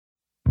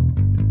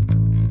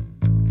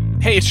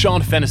Hey, it's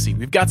Sean Fennessy.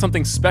 We've got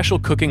something special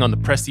cooking on the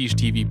Prestige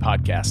TV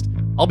podcast.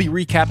 I'll be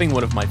recapping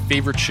one of my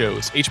favorite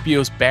shows,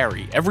 HBO's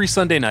Barry, every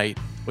Sunday night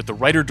with the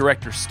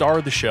writer-director star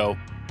of the show,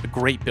 the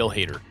great Bill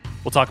Hader.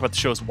 We'll talk about the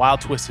show's wild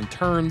twists and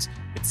turns,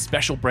 its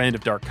special brand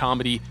of dark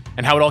comedy,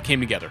 and how it all came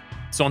together.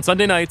 So on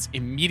Sunday nights,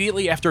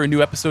 immediately after a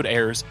new episode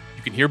airs,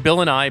 you can hear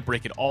Bill and I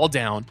break it all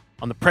down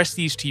on the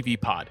Prestige TV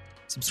pod.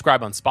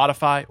 Subscribe on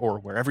Spotify or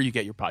wherever you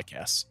get your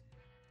podcasts.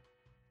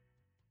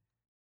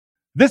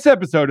 This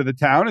episode of The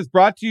Town is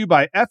brought to you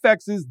by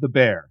FX's The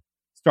Bear,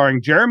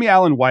 starring Jeremy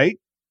Allen White,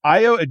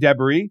 Ayo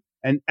Edebiri,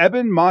 and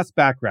Eben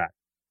Moss-Backrack.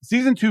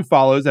 Season 2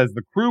 follows as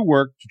the crew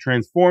work to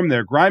transform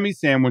their grimy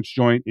sandwich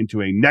joint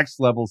into a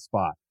next-level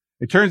spot.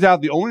 It turns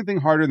out the only thing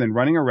harder than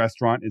running a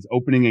restaurant is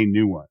opening a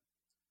new one.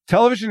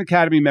 Television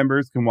Academy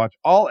members can watch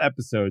all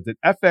episodes at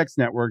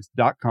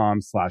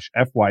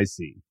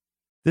fxnetworks.com/FYC.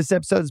 This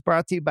episode is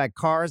brought to you by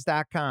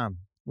Cars.com.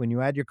 When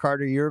you add your car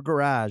to your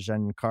garage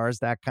on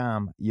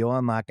Cars.com, you'll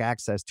unlock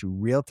access to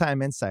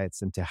real-time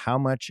insights into how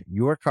much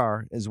your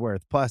car is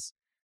worth. Plus,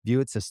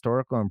 view its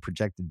historical and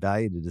projected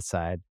value to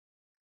decide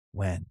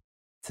when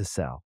to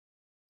sell.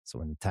 So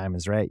when the time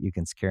is right, you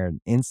can secure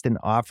an instant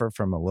offer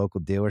from a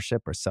local dealership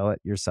or sell it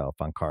yourself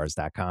on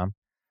Cars.com.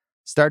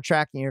 Start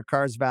tracking your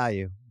car's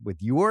value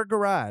with your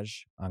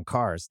garage on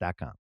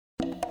Cars.com.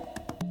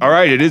 All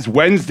right, it is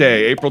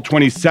Wednesday, April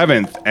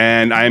 27th,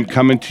 and I am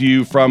coming to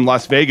you from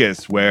Las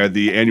Vegas, where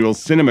the annual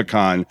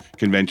CinemaCon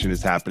convention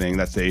is happening.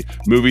 That's a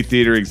movie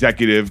theater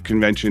executive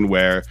convention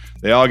where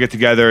they all get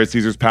together at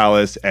Caesar's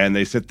Palace, and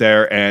they sit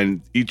there,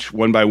 and each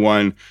one by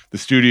one, the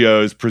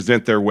studios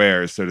present their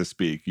wares, so to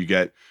speak. You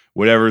get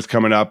whatever's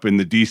coming up in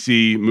the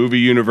DC movie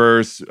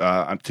universe.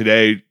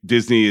 Today,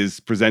 Disney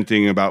is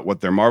presenting about what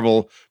their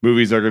Marvel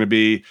movies are going to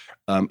be.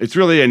 It's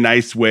really a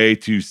nice way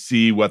to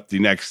see what the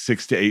next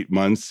 6 to 8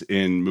 months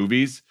in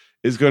movies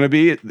is going to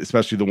be,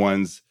 especially the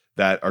ones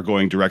that are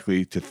going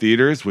directly to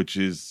theaters, which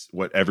is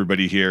what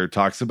everybody here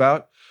talks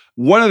about.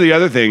 One of the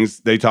other things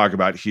they talk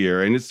about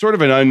here, and it's sort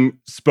of an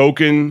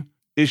unspoken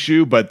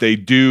issue, but they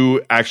do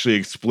actually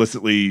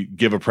explicitly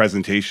give a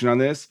presentation on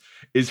this,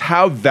 is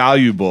how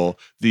valuable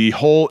the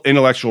whole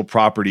intellectual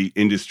property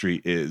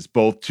industry is,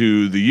 both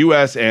to the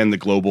US and the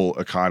global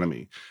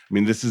economy. I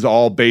mean, this is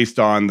all based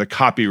on the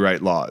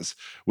copyright laws,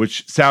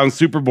 which sounds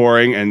super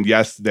boring. And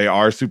yes, they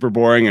are super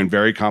boring and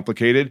very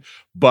complicated.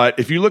 But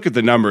if you look at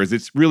the numbers,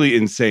 it's really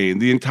insane.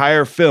 The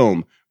entire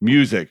film,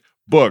 music,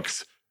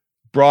 books,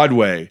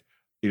 Broadway,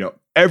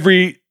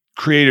 every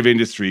creative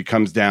industry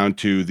comes down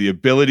to the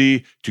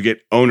ability to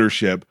get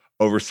ownership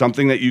over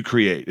something that you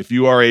create. If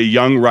you are a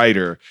young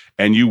writer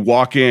and you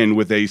walk in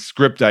with a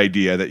script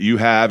idea that you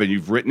have and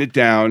you've written it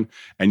down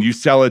and you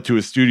sell it to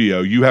a studio,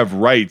 you have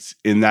rights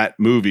in that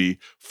movie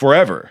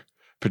forever,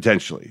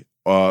 potentially,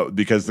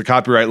 because the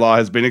copyright law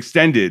has been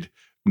extended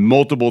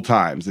multiple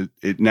times.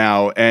 It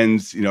now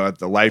ends, at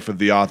the life of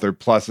the author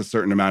plus a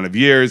certain amount of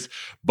years,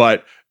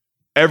 but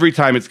every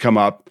time it's come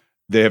up,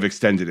 they have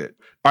extended it.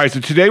 All right,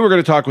 so today we're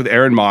going to talk with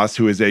Aaron Moss,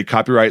 who is a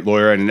copyright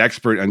lawyer and an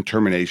expert on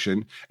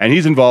termination, and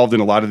he's involved in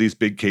a lot of these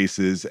big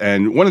cases.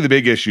 And one of the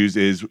big issues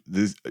is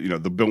this,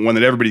 the one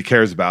that everybody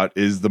cares about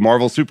is the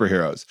Marvel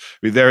superheroes.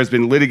 I mean, there has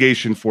been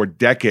litigation for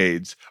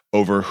decades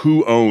over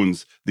who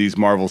owns these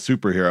Marvel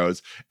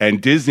superheroes, and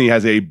Disney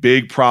has a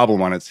big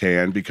problem on its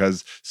hand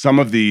because some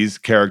of these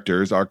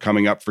characters are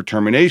coming up for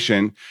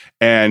termination,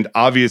 and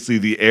obviously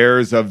the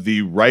heirs of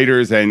the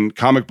writers and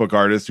comic book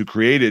artists who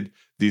created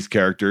these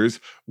characters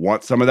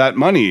want some of that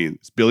money.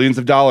 It's billions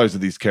of dollars that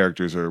these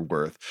characters are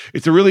worth.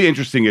 It's a really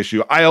interesting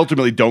issue. I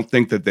ultimately don't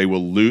think that they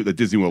will lose, that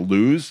Disney will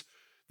lose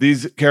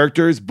these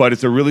characters, but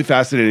it's a really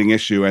fascinating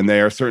issue, and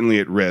they are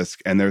certainly at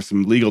risk, and there's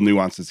some legal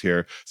nuances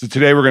here. So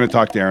today we're going to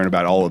talk to Aaron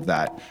about all of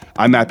that.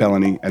 I'm Matt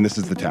Bellany, and this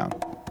is The Town.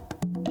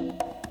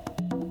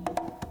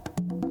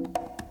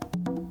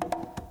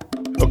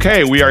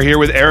 Okay, we are here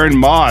with Aaron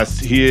Moss.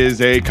 He is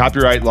a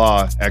copyright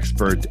law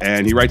expert,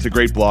 and he writes a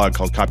great blog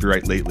called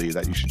Copyright Lately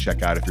that you should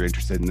check out if you're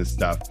interested in this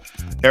stuff.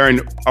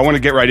 Aaron, I want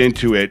to get right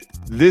into it.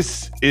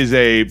 This is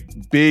a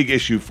big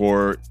issue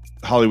for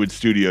Hollywood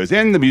studios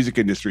and the music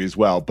industry as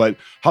well, but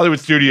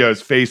Hollywood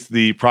studios face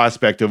the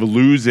prospect of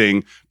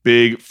losing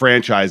big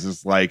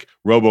franchises like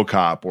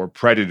RoboCop or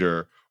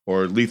Predator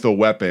or Lethal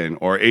Weapon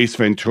or Ace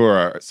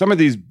Ventura. Some of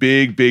these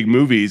big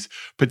movies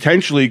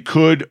potentially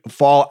could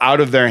fall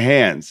out of their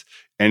hands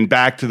and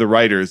back to the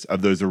writers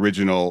of those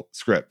original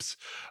scripts.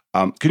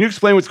 Can you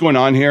explain what's going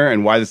on here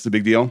and why this is a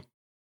big deal?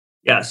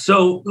 Yeah,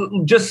 so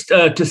just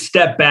to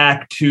step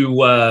back to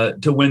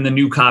when the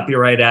new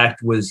Copyright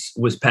Act was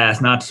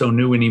passed, not so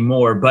new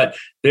anymore, but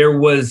there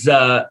was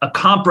a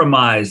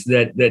compromise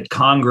that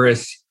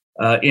Congress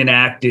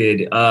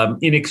enacted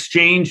in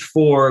exchange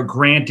for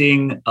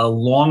granting a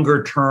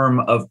longer term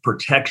of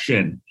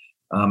protection,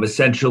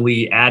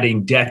 essentially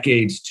adding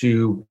decades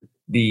to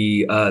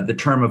the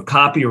term of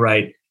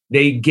copyright.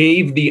 They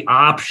gave the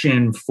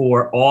option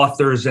for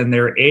authors and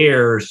their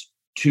heirs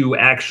to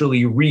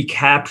actually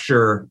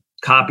recapture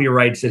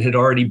copyrights that had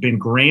already been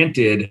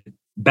granted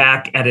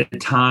back at a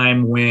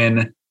time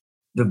when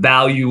the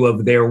value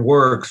of their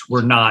works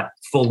were not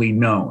fully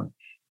known.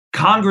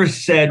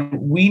 Congress said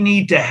we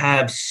need to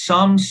have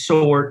some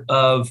sort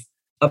of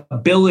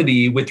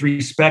ability with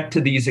respect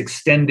to these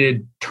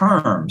extended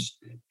terms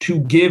to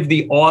give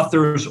the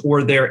authors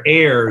or their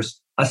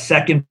heirs a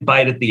second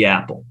bite at the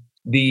apple.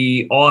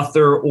 The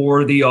author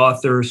or the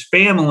author's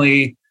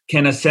family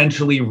can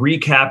essentially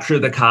recapture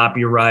the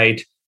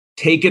copyright,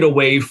 take it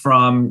away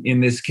from,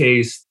 in this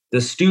case, the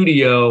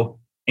studio,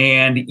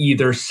 and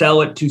either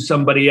sell it to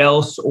somebody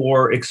else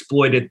or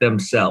exploit it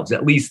themselves.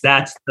 At least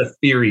that's the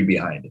theory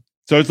behind it.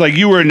 So it's like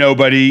you were a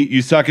nobody,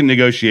 you suck in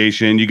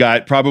negotiation, you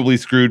got probably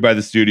screwed by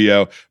the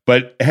studio,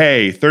 but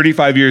hey,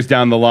 35 years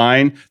down the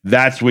line,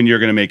 that's when you're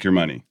going to make your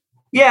money.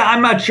 Yeah,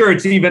 I'm not sure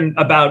it's even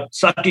about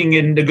sucking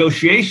in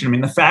negotiation. I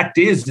mean, the fact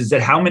is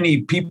that how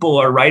many people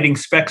are writing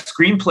spec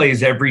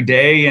screenplays every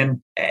day?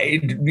 And,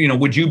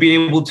 would you be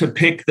able to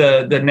pick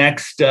the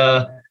next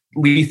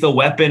lethal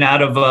weapon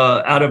out of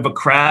a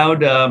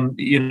crowd,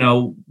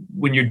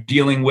 when you're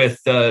dealing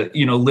with,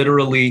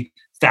 literally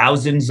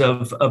thousands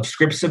of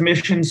script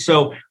submissions?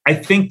 So I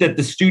think that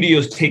the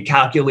studios take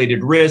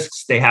calculated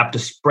risks. They have to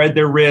spread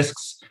their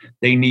risks.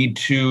 They need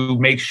to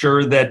make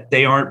sure that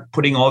they aren't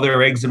putting all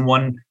their eggs in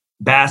one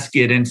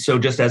basket. And so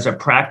just as a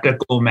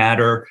practical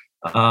matter,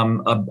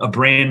 a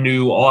brand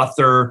new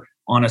author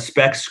on a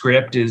spec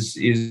script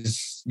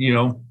is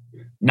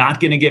not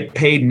going to get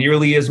paid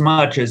nearly as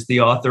much as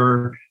the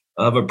author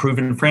of a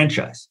proven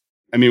franchise.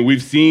 I mean,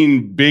 we've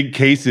seen big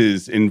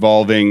cases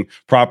involving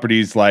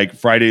properties like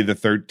Friday the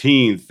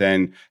 13th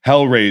and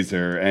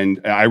Hellraiser. And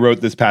I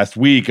wrote this past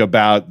week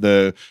about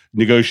the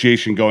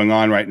negotiation going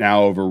on right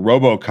now over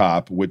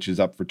RoboCop, which is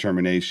up for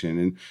termination.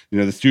 And,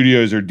 the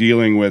studios are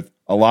dealing with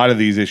a lot of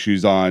these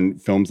issues on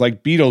films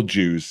like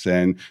Beetlejuice,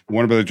 and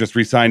Warner Brothers just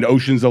re-signed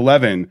Ocean's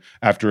 11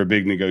 after a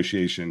big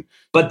negotiation.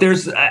 But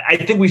I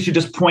think we should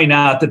just point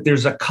out that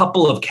there's a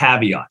couple of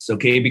caveats,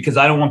 okay? Because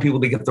I don't want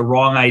people to get the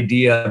wrong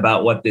idea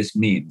about what this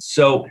means.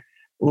 So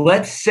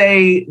let's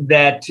say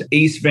that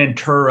Ace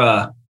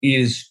Ventura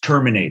is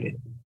terminated.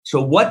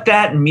 So what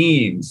that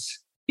means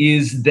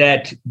is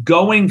that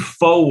going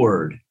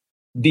forward,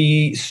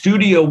 the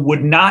studio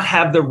would not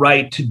have the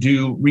right to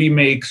do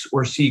remakes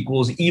or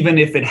sequels, even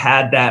if it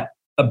had that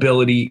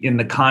ability in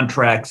the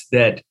contracts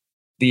that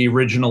the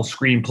original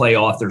screenplay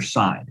author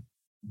signed.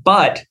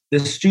 But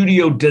the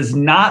studio does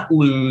not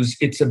lose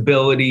its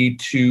ability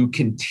to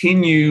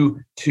continue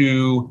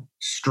to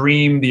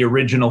stream the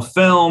original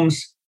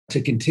films,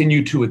 to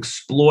continue to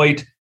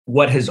exploit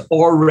what has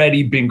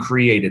already been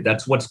created.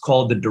 That's what's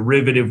called the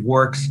derivative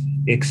works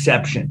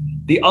exception.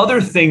 The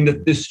other thing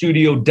that the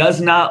studio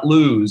does not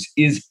lose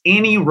is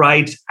any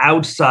rights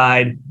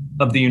outside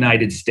of the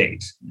United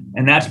States.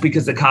 And that's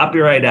because the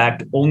Copyright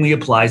Act only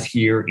applies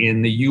here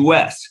in the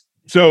US.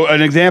 So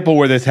an example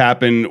where this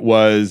happened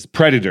was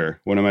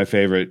Predator, one of my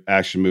favorite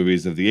action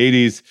movies of the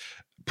 80s.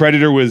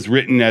 Predator was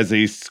written as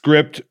a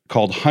script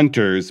called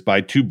Hunters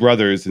by two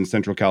brothers in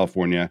Central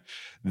California.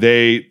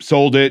 They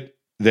sold it.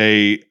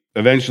 They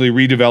eventually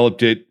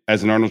redeveloped it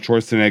as an Arnold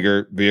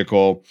Schwarzenegger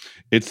vehicle.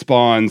 It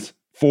spawns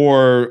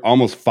 4,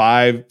 almost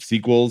 5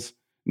 sequels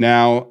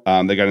now.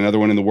 They got another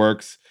one in the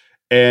works.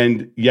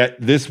 And yet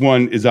this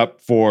one is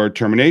up for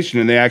termination,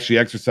 and they actually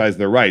exercise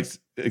their rights.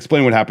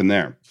 Explain what happened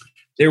there.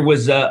 There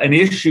was an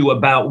issue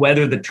about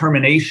whether the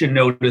termination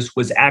notice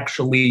was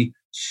actually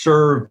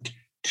served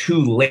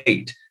too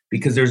late,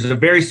 because there's a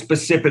very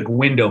specific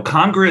window.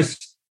 Congress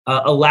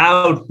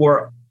allowed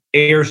for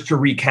heirs to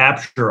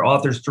recapture,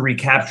 authors to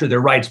recapture their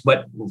rights,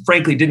 but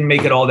frankly didn't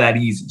make it all that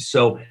easy.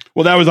 So,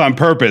 well, that was on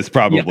purpose,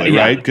 probably,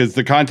 right? Because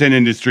the content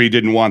industry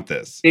didn't want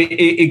this.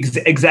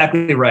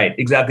 Exactly right.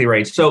 Exactly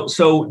right.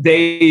 So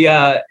they,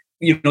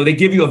 they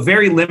give you a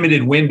very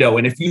limited window,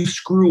 and if you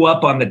screw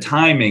up on the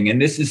timing,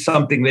 and this is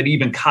something that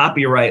even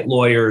copyright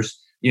lawyers,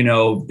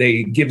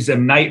 they gives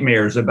them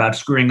nightmares about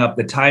screwing up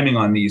the timing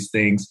on these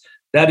things.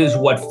 That is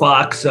what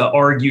Fox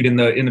argued in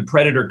the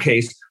Predator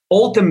case.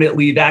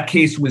 Ultimately, that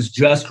case was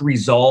just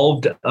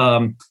resolved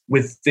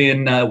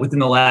within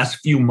the last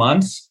few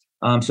months.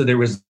 So there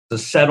was a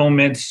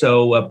settlement.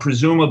 So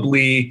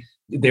presumably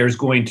there's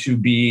going to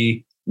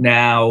be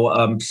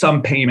now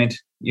some payment.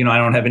 I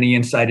don't have any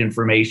inside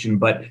information,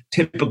 but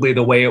typically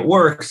the way it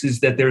works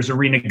is that there's a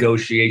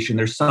renegotiation.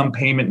 There's some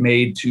payment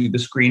made to the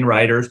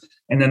screenwriters,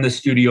 and then the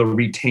studio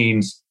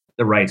retains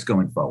the rights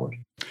going forward.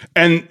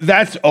 And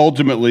that's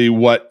ultimately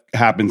what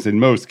happens in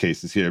most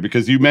cases here,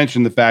 because you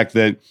mentioned the fact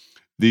that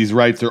these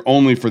rights are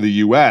only for the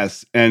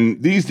US.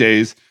 And these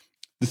days,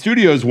 the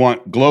studios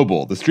want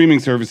global. The streaming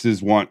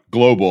services want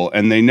global.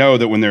 And they know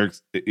that when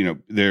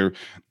they're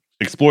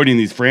exploiting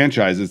these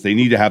franchises, they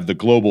need to have the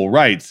global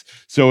rights.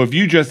 So if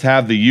you just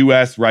have the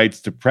US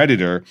rights to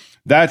Predator,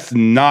 that's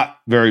not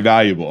very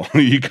valuable.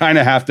 You kind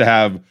of have to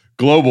have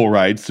global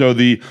rights. So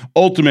the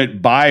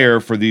ultimate buyer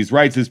for these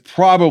rights is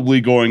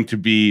probably going to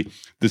be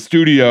the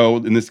studio,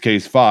 in this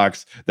case,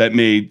 Fox, that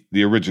made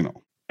the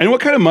original. And what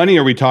kind of money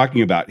are we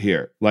talking about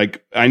here?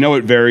 Like, I know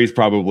it varies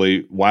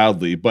probably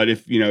wildly, but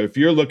if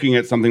you're looking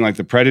at something like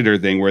the Predator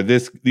thing, where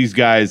these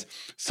guys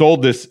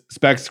sold this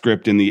spec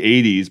script in the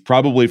 80s,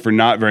 probably for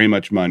not very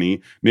much money.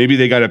 Maybe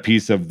they got a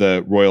piece of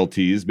the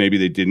royalties, maybe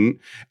they didn't.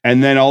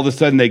 And then all of a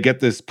sudden they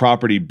get this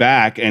property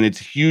back and it's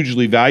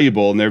hugely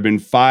valuable. And there have been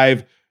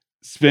five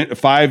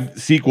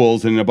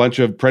sequels and a bunch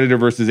of Predator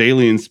versus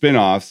Alien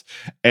spinoffs,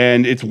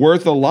 and it's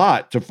worth a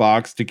lot to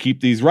Fox to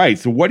keep these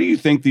rights. So what do you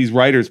think these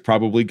writers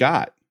probably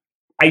got?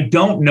 I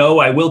don't know.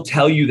 I will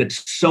tell you that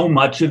so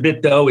much of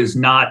it, though, is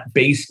not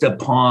based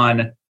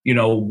upon,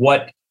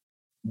 what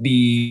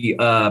the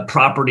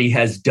property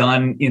has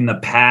done in the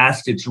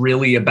past. It's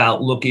really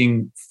about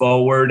looking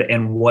forward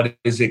and what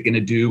is it going to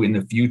do in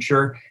the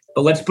future.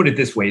 But let's put it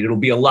this way. It'll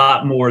be a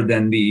lot more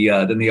than the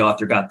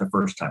author got the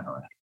first time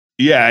around.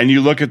 Yeah, and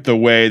you look at the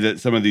way that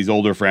some of these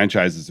older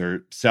franchises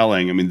are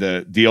selling. I mean,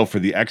 the deal for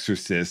The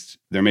Exorcist,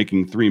 they're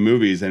making 3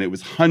 movies, and it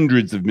was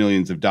hundreds of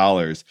millions of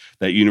dollars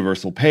that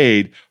Universal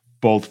paid,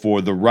 both for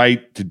the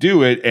right to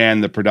do it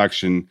and the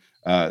production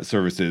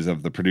services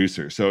of the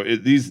producer. So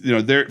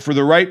for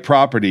the right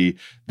property,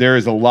 there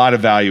is a lot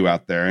of value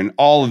out there. And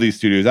all of these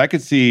studios, I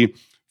could see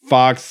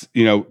Fox,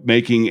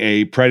 making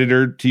a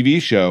Predator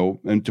TV show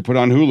and to put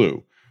on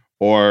Hulu.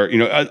 Or,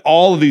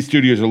 all of these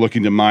studios are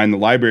looking to mine the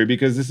library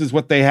because this is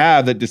what they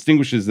have that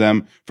distinguishes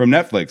them from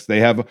Netflix.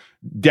 They have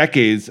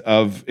decades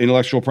of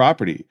intellectual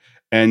property.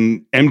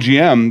 And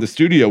MGM, the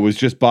studio, was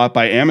just bought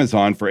by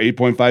Amazon for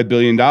 $8.5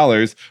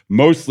 billion,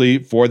 mostly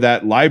for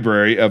that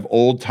library of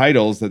old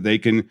titles that they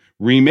can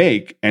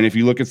remake. And if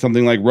you look at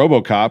something like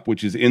RoboCop,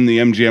 which is in the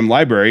MGM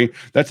library,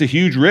 that's a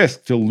huge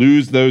risk to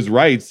lose those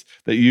rights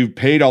that you've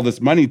paid all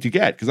this money to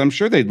get. Because I'm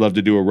sure they'd love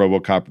to do a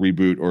RoboCop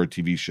reboot or a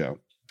TV show.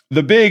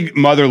 The big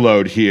mother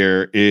lode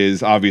here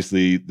is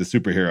obviously the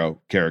superhero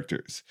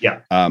characters.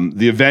 Yeah.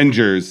 The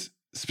Avengers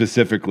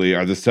specifically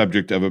are the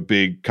subject of a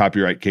big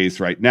copyright case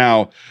right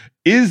now.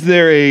 Is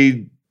there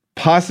a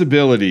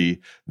possibility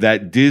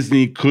that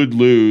Disney could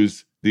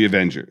lose the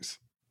Avengers?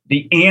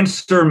 The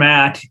answer,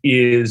 Matt,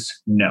 is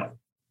no.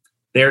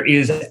 There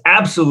is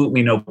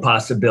absolutely no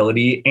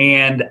possibility.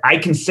 And I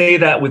can say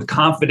that with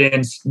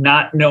confidence,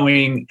 not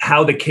knowing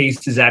how the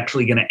case is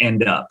actually going to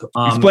end up.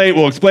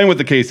 Explain what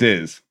the case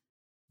is.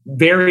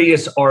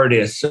 Various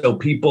artists, so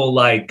people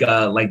like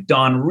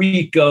Don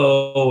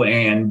Rico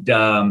and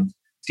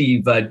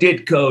Steve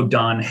Ditko,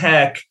 Don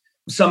Heck,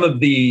 some of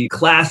the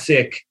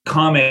classic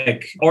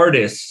comic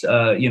artists,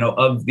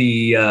 of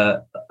the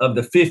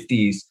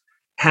 50s,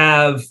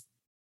 have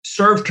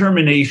served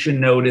termination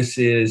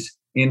notices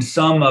in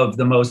some of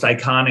the most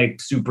iconic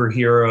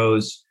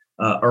superheroes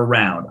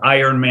around: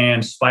 Iron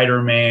Man,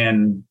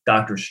 Spider-Man,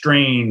 Doctor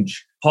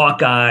Strange,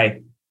 Hawkeye,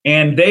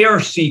 and they are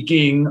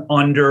seeking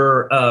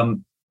under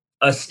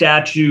a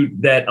statute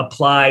that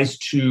applies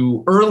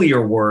to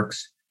earlier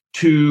works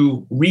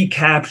to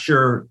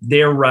recapture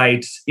their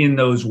rights in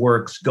those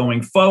works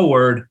going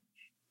forward.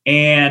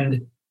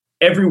 And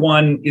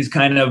everyone is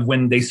kind of,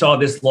 when they saw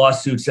this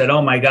lawsuit, said,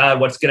 oh my God,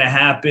 what's going to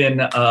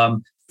happen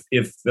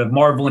if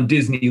Marvel and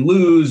Disney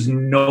lose?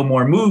 No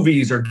more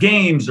movies or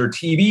games or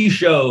TV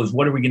shows.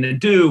 What are we going to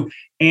do?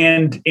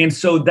 And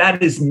so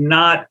that is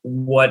not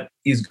what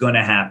is going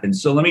to happen.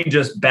 So let me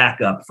just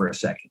back up for a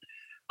second.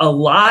 A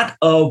lot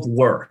of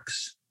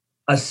works,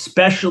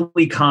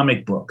 especially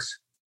comic books,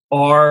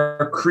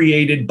 are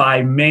created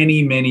by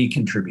many, many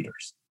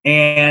contributors.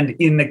 And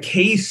in the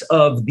case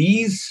of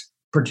these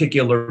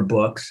particular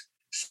books,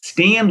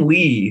 Stan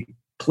Lee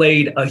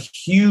played a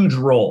huge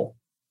role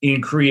in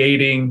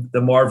creating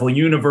the Marvel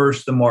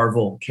Universe, the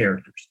Marvel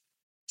characters.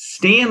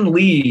 Stan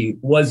Lee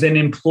was an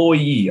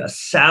employee, a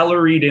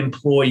salaried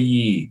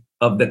employee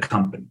of the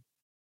company.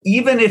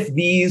 Even if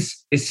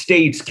these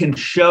estates can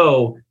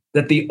show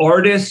that the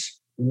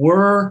artists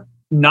were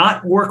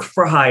not work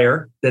for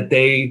hire, that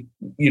they,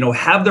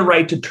 have the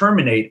right to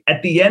terminate,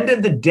 at the end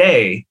of the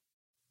day,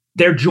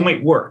 they're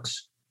joint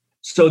works.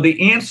 So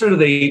the answer to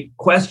the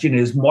question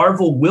is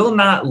Marvel will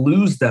not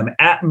lose them.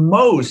 At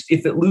most,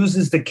 if it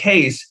loses the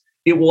case,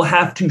 it will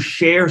have to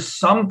share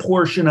some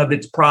portion of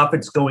its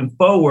profits going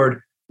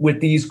forward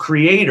with these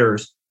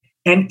creators.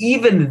 And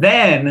even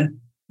then,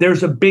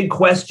 there's a big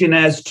question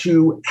as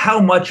to how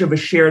much of a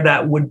share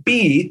that would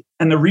be.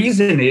 And the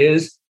reason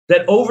is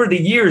that over the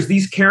years,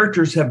 these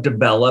characters have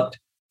developed,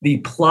 the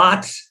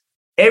plots,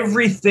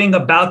 everything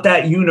about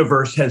that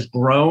universe has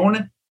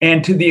grown.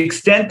 And to the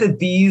extent that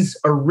these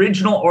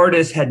original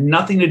artists had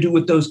nothing to do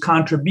with those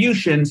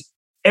contributions,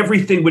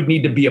 everything would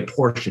need to be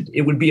apportioned.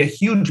 It would be a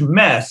huge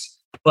mess,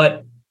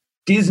 but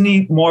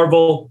Disney,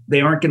 Marvel,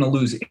 they aren't going to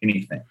lose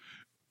anything.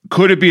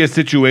 Could it be a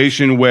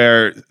situation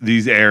where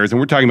these heirs, and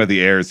we're talking about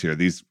the heirs here,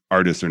 these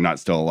artists are not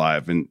still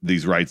alive and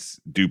these rights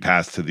do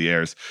pass to the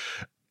heirs.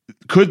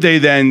 Could they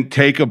then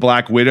take a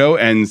Black Widow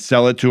and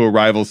sell it to a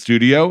rival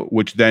studio,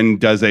 which then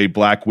does a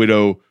Black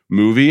Widow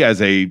movie as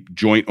a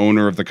joint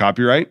owner of the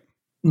copyright?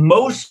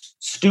 Most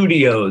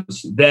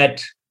studios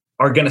that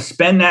are going to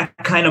spend that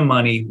kind of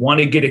money want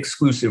to get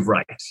exclusive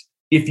rights.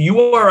 If you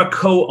are a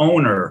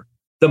co-owner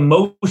the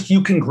most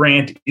you can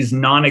grant is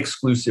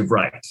non-exclusive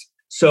rights.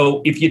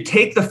 So if you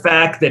take the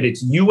fact that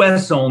it's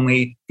US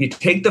only, if you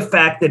take the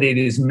fact that it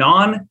is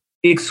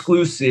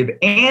non-exclusive,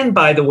 and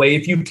by the way,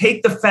 if you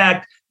take the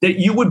fact that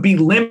you would be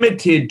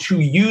limited to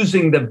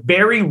using the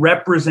very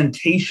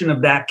representation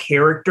of that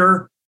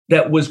character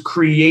that was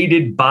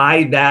created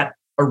by that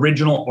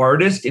original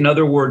artist, in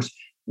other words,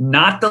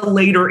 not the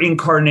later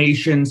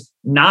incarnations,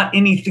 not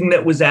anything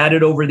that was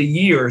added over the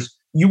years,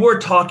 you are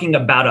talking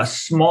about a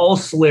small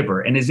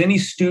sliver. And is any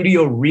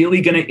studio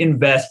really going to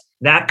invest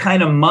that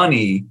kind of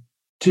money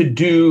to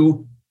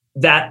do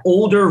that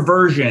older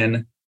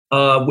version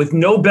with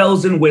no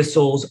bells and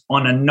whistles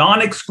on a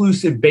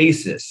non-exclusive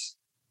basis?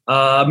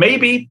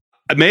 Maybe.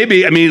 I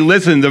mean,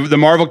 listen, the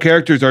Marvel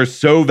characters are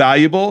so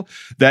valuable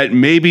that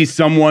maybe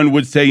someone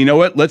would say, you know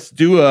what, let's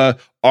do a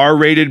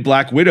R-rated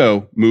Black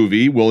Widow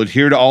movie. We'll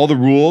adhere to all the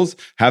rules,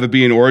 have it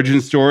be an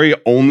origin story,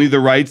 only the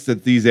rights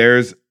that these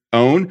heirs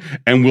own,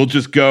 and we'll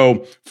just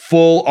go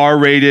full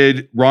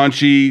R-rated,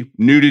 raunchy,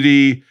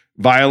 nudity,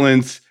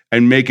 violence,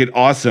 and make it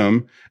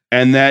awesome.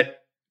 And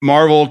that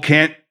Marvel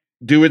can't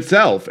do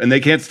itself, and they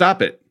can't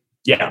stop it.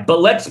 Yeah,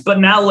 but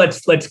now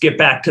let's get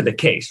back to the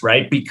case,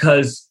 right?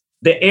 Because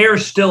the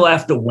heirs still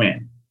have to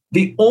win.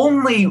 The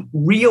only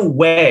real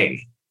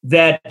way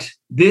that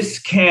this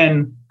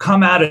can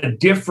come out with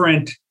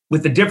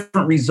a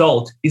different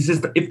result is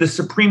if the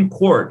Supreme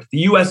Court, the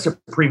U.S.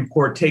 Supreme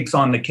Court, takes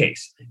on the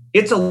case.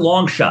 It's a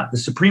long shot. The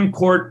Supreme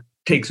Court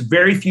takes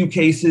very few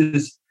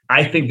cases.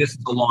 I think this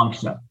is a long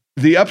shot.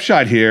 The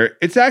upshot here,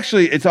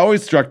 it's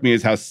always struck me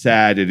as how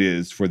sad it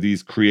is for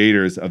these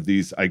creators of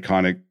these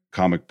iconic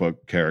comic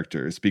book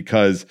characters,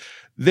 because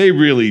they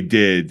really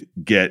did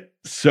get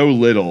so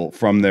little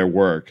from their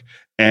work.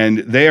 And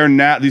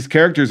these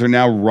characters are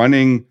now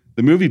running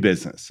the movie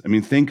business. I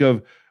mean, think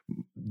of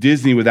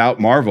Disney without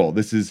Marvel.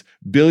 This is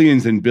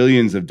billions and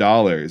billions of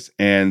dollars.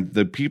 And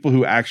the people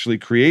who actually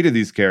created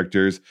these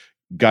characters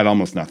got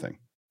almost nothing.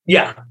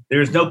 Yeah,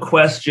 there's no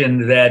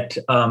question that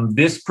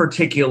this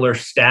particular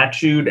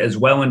statute, as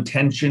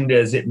well-intentioned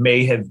as it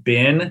may have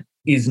been,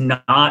 is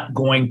not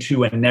going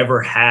to and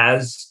never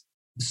has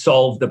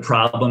solved the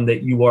problem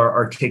that you are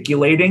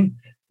articulating.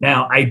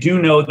 Now, I do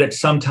know that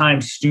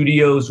sometimes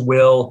studios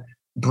will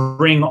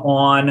bring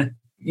on,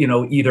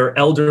 either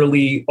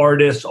elderly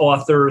artists,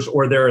 authors,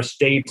 or their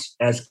estates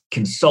as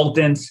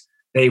consultants.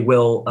 They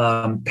will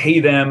pay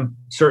them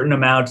certain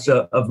amounts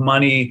of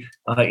money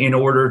in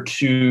order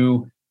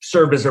to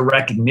serve as a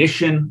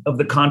recognition of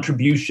the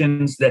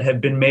contributions that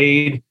have been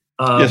made.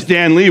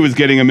 Stan Lee was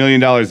getting $1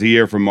 million a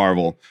year from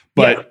Marvel,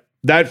 but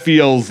that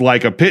feels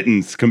like a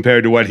pittance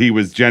compared to what he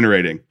was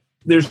generating.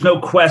 There's no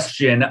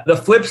question. The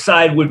flip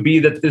side would be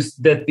that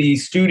the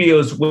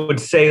studios would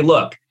say,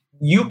 look,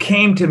 you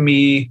came to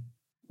me,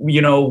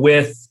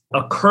 with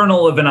a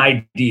kernel of an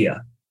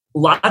idea.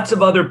 Lots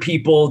of other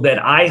people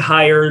that I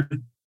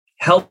hired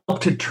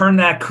helped to turn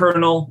that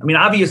kernel. I mean,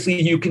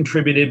 obviously you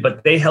contributed,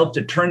 but they helped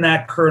to turn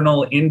that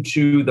kernel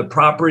into the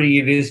property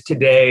it is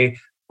today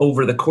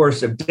over the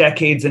course of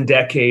decades and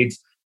decades.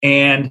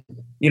 And,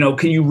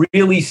 can you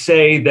really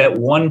say that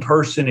one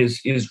person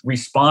is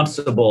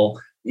responsible,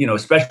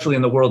 especially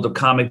in the world of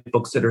comic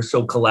books that are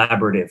so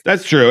collaborative?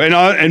 That's true.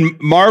 And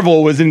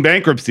Marvel was in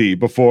bankruptcy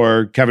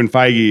before Kevin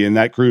Feige and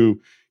that crew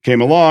came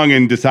along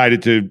and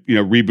decided to,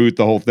 reboot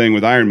the whole thing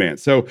with Iron Man.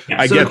 So I get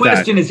that. So the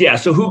question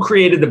is, so who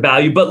created the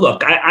value? But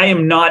look, I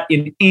am not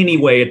in any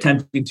way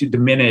attempting to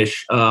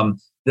diminish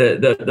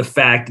the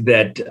fact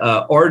that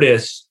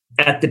artists,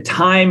 at the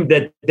time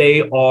that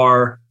they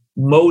are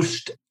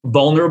most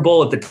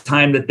vulnerable, at the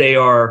time that they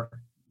are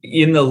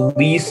in the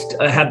least,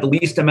 have the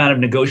least amount of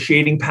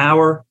negotiating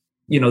power,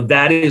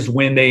 that is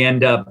when they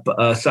end up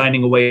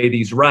signing away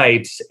these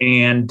rights.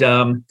 And,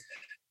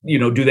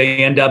 do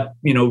they end up,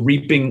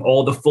 reaping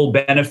all the full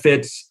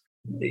benefits?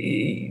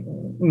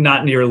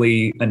 Not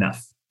nearly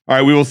enough. All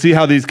right. We will see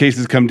how these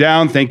cases come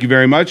down. Thank you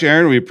very much,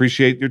 Aaron. We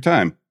appreciate your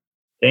time.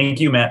 Thank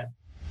you, Matt.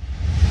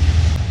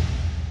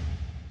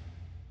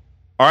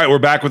 All right. We're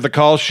back with the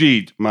call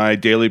sheet, my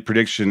daily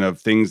prediction of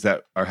things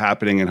that are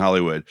happening in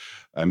Hollywood.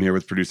 I'm here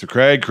with producer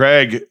Craig.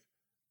 Craig,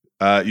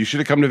 you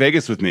should have come to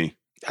Vegas with me.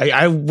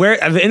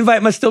 The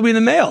invite must still be in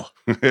the mail.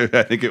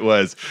 I think it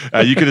was.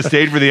 You could have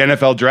stayed for the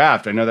NFL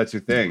draft. I know that's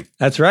your thing.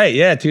 That's right.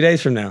 Yeah, 2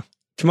 days from now.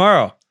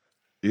 Tomorrow.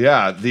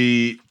 Yeah.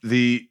 The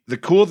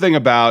cool thing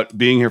about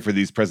being here for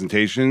these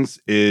presentations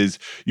is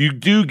you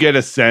do get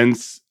a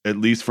sense, at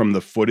least from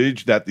the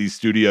footage that these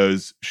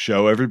studios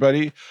show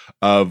everybody,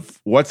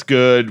 of what's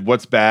good,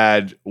 what's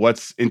bad,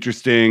 what's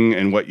interesting,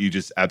 and what you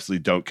just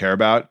absolutely don't care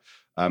about.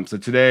 So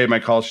today, my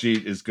call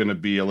sheet is going to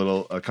be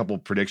a couple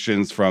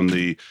predictions from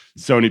the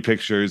Sony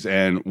Pictures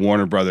and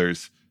Warner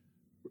Brothers,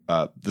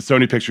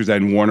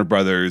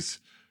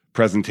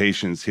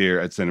 presentations here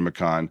at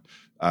CinemaCon.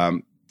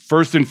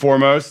 First and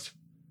foremost,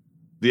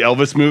 the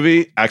Elvis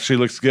movie actually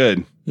looks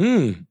good.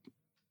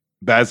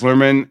 Baz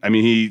Luhrmann,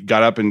 he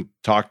got up and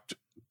talked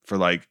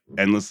for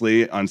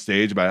endlessly on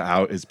stage about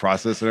how his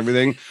process and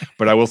everything.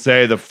 But I will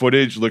say the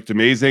footage looked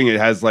amazing. It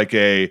has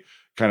a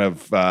kind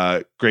of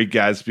Great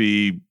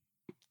Gatsby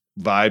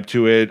vibe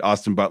to it.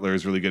 Austin Butler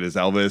is really good as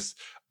Elvis.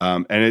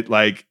 And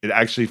it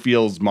actually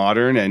feels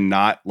modern and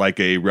not like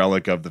a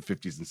relic of the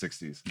 50s and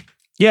 60s.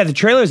 Yeah, the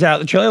trailer's out.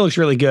 The trailer looks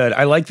really good.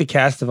 I like the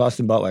cast of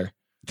Austin Butler.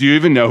 Do you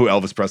even know who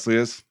Elvis Presley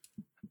is?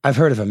 I've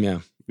heard of him, yeah.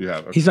 Yeah,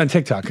 okay. He's on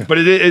TikTok. But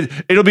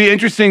it'll be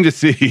interesting to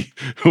see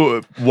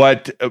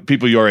what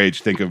people your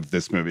age think of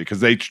this movie,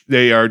 because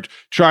they are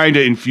trying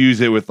to infuse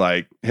it with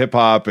like hip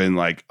hop and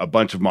like a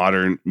bunch of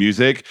modern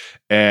music,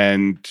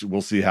 and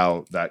we'll see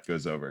how that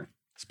goes over.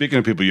 Speaking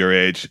of people your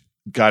age,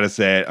 gotta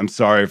say it, I'm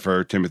sorry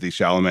for Timothée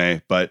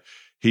Chalamet, but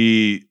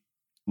he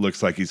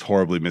looks like he's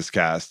horribly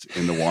miscast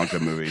in the Wonka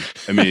movie.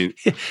 I mean,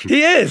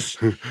 he is.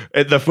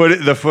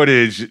 The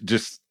footage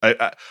just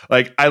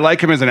I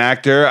like him as an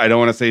actor. I don't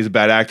want to say he's a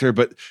bad actor,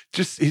 but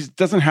just he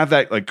doesn't have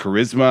that like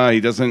charisma. He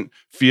doesn't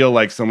feel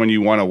like someone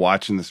you want to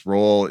watch in this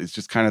role. It's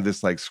just kind of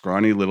this like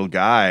scrawny little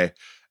guy,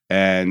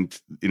 and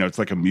it's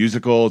like a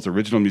musical. It's an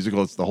original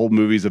musical. It's the whole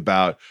movie's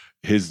about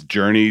his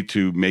journey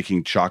to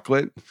making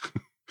chocolate.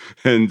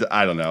 And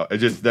I don't know. I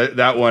just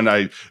that one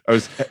I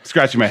was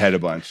scratching my head a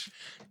bunch.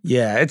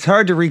 Yeah, it's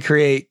hard to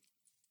recreate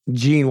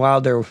Gene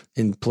Wilder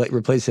and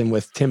replace him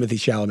with Timothée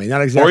Chalamet.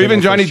 Not exactly. Or even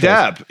Johnny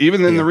Depp.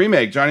 Even in the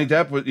remake, Johnny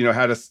Depp was,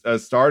 had a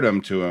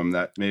stardom to him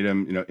that made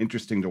him,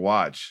 interesting to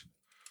watch.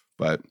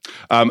 But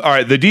all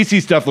right, the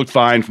DC stuff looked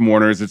fine from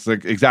Warner's. It's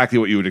like exactly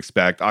what you would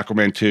expect.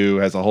 Aquaman 2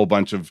 has a whole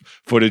bunch of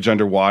footage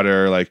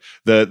underwater. Like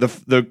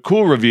the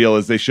cool reveal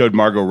is they showed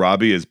Margot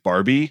Robbie as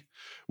Barbie,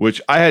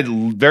 which I had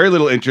very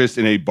little interest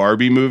in a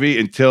Barbie movie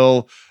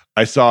until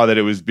I saw that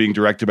it was being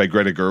directed by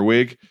Greta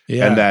Gerwig,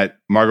 and that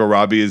Margot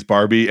Robbie is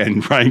Barbie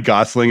and Ryan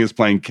Gosling is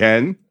playing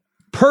Ken.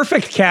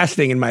 Perfect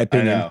casting, in my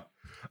opinion.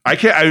 I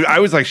know. I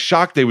was like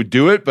shocked they would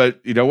do it,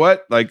 but you know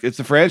what? Like, it's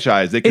a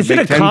franchise. They could make 10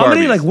 Barbies. Is it a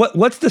comedy? Like,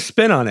 what's the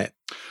spin on it?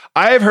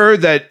 I have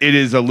heard that it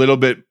is a little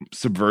bit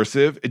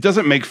subversive. It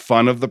doesn't make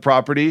fun of the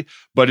property,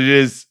 but it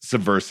is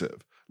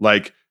subversive.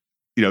 Like,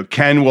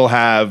 Ken will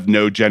have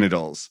no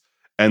genitals.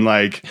 And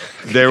like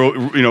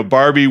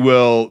Barbie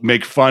will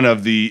make fun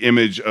of the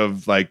image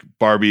of like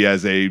Barbie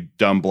as a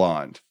dumb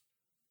blonde.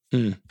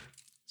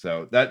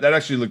 So that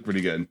actually looked pretty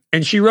good.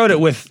 And she wrote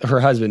it with her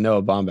husband,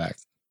 Noah Baumbach.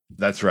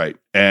 That's right.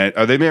 And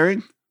are they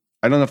married?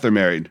 I don't know if they're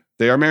married.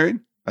 They are married?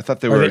 I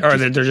thought they were.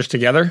 They're just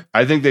together?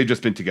 I think they've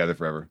just been together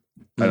forever.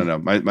 I don't know.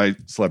 My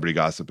celebrity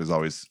gossip is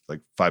always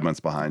like 5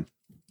 months behind.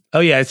 Oh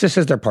yeah, it just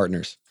says they're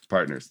partners.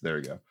 Partners. There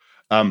we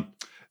go.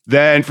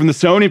 Then from the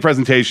Sony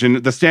presentation,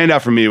 the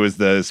standout for me was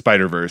the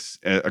Spider-Verse,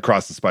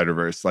 Across the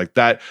Spider-Verse. Like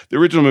that, the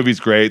original movie's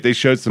great. They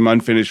showed some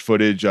unfinished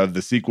footage of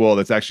the sequel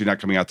that's actually not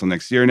coming out till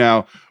next year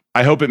now.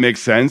 I hope it makes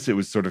sense. It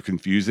was sort of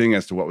confusing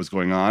as to what was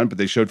going on, but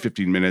they showed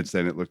 15 minutes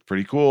and it looked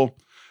pretty cool.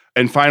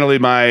 And finally,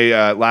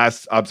 my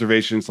last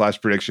observation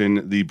 /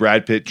 prediction, the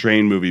Brad Pitt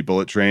train movie,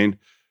 Bullet Train,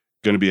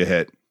 going to be a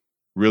hit.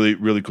 Really,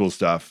 really cool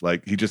stuff.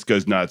 Like he just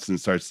goes nuts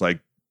and starts like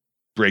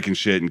breaking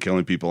shit and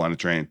killing people on a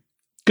train.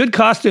 Good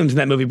costumes in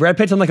that movie. Brad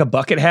Pitt's on like a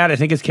bucket hat. I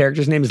think his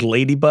character's name is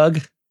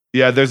Ladybug.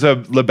 Yeah, there's a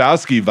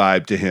Lebowski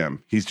vibe to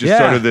him. He's just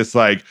sort of this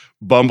like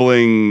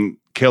bumbling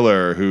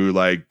killer who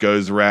like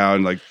goes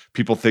around, like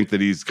people think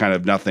that he's kind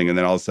of nothing, and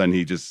then all of a sudden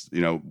he just,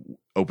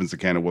 opens a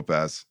can of whoop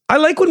ass. I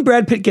like when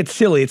Brad Pitt gets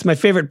silly. It's my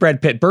favorite Brad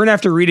Pitt. Burn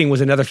After Reading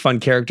was another fun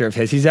character of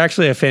his. He's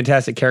actually a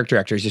fantastic character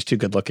actor. He's just too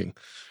good looking.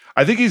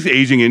 I think he's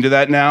aging into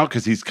that now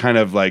because he's kind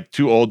of like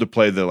too old to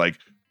play the like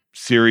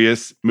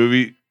serious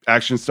movie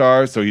action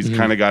star, so he's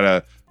kind of got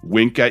to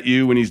wink at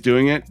you when he's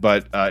doing it,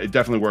 but it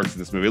definitely works in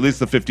this movie, at least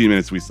the 15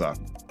 minutes we saw.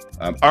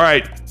 All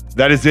right,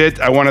 that is it.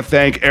 I want to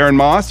thank Aaron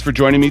Moss for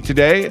joining me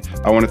today.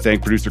 I want to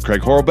thank producer Craig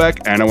Horlbeck,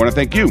 and I want to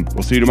thank you.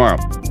 We'll see you tomorrow.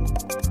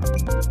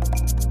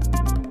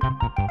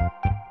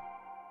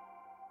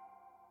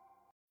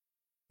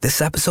 This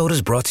episode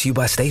is brought to you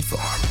by State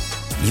Farm.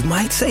 You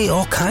might say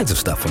all kinds of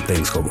stuff when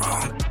things go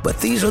wrong,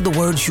 but these are the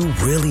words you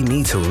really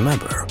need to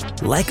remember.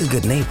 Like a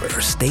good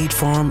neighbor, State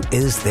Farm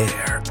is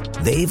there.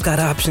 They've got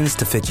options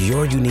to fit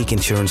your unique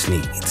insurance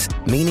needs,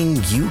 meaning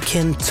you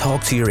can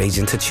talk to your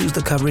agent to choose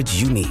the coverage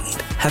you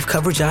need, have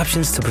coverage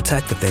options to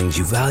protect the things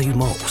you value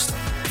most,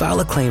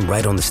 file a claim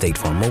right on the State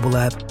Farm mobile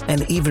app,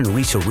 and even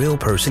reach a real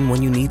person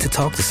when you need to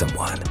talk to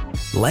someone.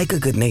 Like a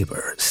good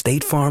neighbor,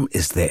 State Farm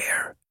is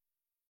there.